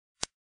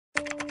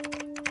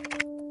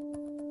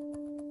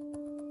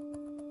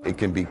it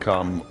can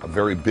become a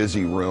very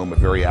busy room, a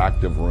very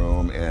active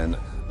room, and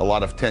a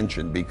lot of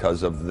tension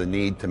because of the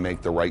need to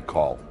make the right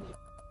call.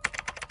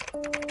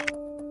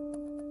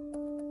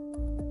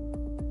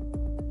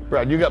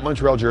 Brad, you got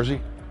Montreal jersey?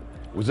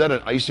 Was that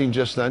an icing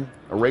just then?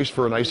 A race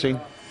for an icing?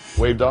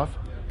 Waved off?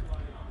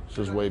 It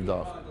says waved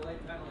off.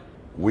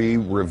 We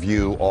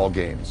review all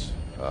games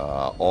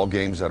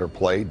that are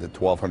played, the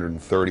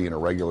 1,230 in a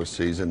regular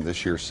season,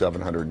 this year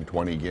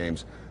 720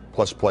 games,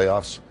 plus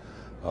playoffs.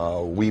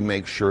 We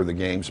make sure the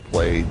games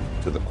played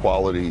to the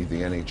quality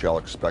the NHL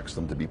expects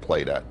them to be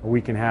played at.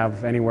 We can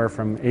have anywhere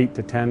from 8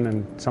 to 10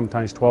 and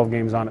sometimes 12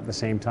 games on at the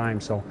same time.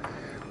 So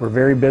we're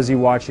very busy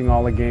watching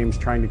all the games,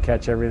 trying to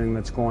catch everything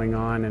that's going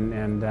on,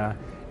 and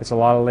it's a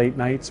lot of late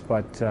nights,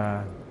 but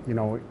you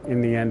know,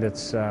 in the end,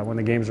 it's when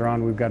the games are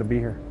on, we've got to be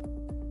here.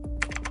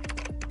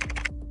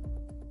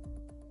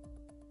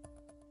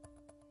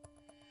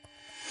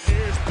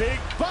 Here's Big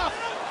Buff,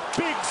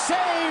 big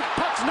save,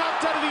 puck's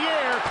knocked out of the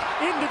air,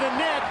 into the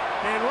net,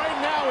 and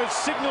right now it's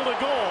signaled a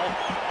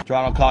goal.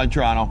 Toronto calling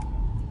Toronto.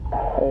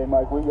 Hey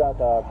Mike, we got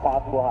a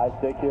possible high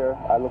stick here.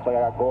 I look like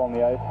I got goal on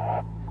the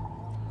ice.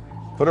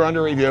 Put her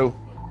under review.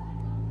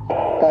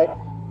 Okay.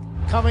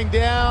 Coming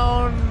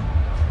down,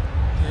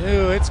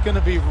 ew, it's going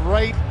to be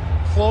right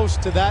close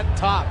to that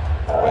top.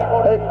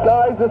 Hey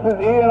guys, this is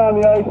Ian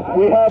on the ice.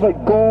 We have a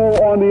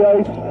goal on the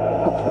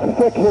ice.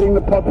 Stick hitting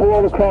the puck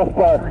below the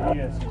crossbar.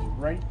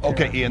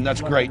 Okay, Ian,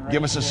 that's great.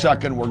 Give us a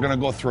second. We're going to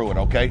go through it,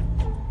 okay?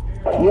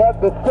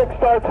 Yep, the stick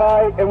starts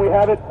high, and we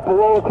have it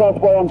below the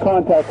crossbar on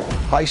contact.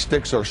 High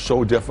sticks are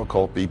so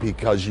difficult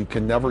because you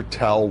can never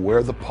tell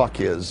where the puck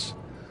is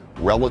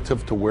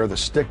relative to where the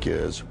stick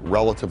is,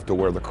 relative to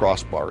where the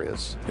crossbar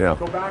is. Yeah.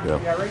 Go back,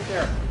 yeah, right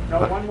there.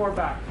 No, one more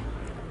back.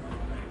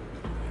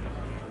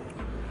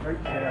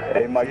 Right there.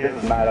 Hey Mike,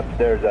 this is Matt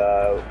upstairs.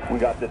 We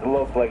got this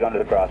low flag under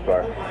the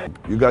crossbar.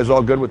 You guys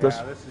all good with this?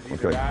 Yeah, this is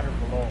either that or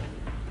below.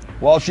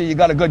 Walshy, you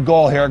got a good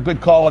goal here.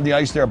 Good call on the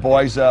ice there,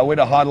 boys. Way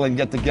to huddle and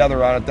get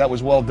together on it. That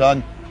was well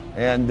done.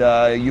 And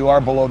you are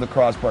below the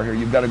crossbar here.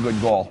 You've got a good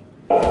goal.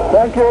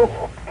 Thank you.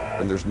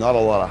 And there's not a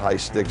lot of high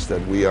sticks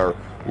that we are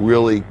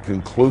really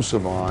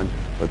conclusive on,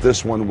 but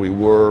this one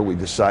we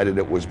decided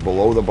it was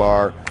below the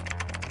bar.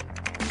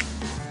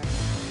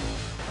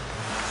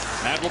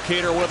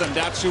 Advocator with him,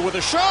 Datsu with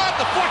a shot,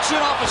 deflection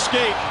off a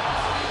skate.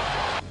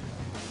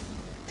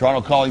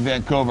 Toronto calling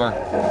Vancouver.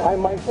 I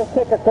might just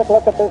take a quick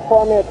look at this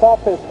for me. It's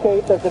off his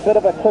skate. There's a bit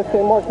of a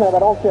twisting motion there, but I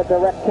don't see a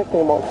direct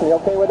kicking motion. You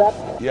okay with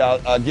that?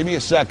 Yeah, give me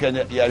a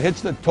second. Yeah, it hits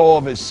the toe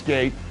of his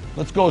skate.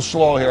 Let's go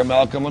slow here,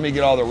 Malcolm. Let me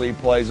get all the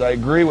replays. I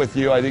agree with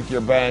you. I think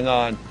you're bang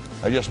on.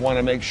 I just want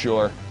to make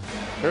sure.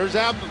 There's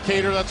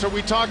Applicator. That's what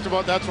we talked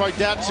about. That's why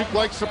Datsuk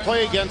likes to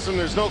play against him.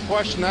 There's no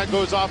question that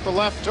goes off the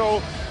left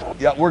toe.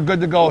 Yeah, we're good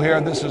to go here.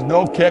 This is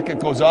no kick. It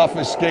goes off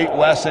his skate,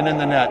 Wes, and in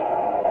the net.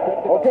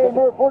 Okay,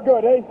 Murph, we're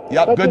good, eh?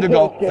 Yep, good to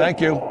go.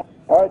 Thank you.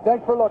 All right,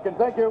 thanks for looking.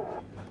 Thank you.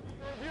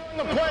 Reviewing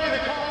the play, the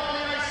call on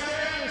the ice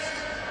stands.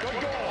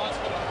 Good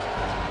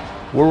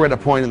goal. We're at a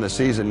point in the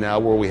season now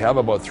where we have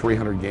about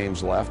 300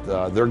 games left.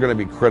 They're going to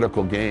be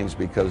critical games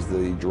because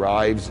the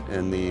drives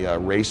and the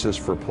races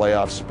for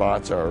playoff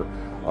spots are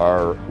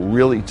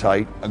really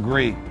tight.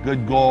 Agree.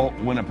 Good goal,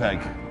 Winnipeg.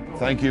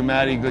 Thank you,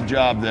 Matty. Good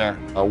job there.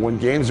 When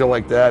games are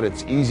like that,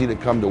 it's easy to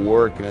come to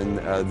work, and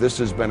this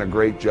has been a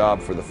great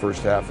job for the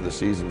first half of the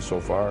season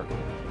so far.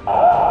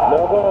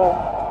 No goal.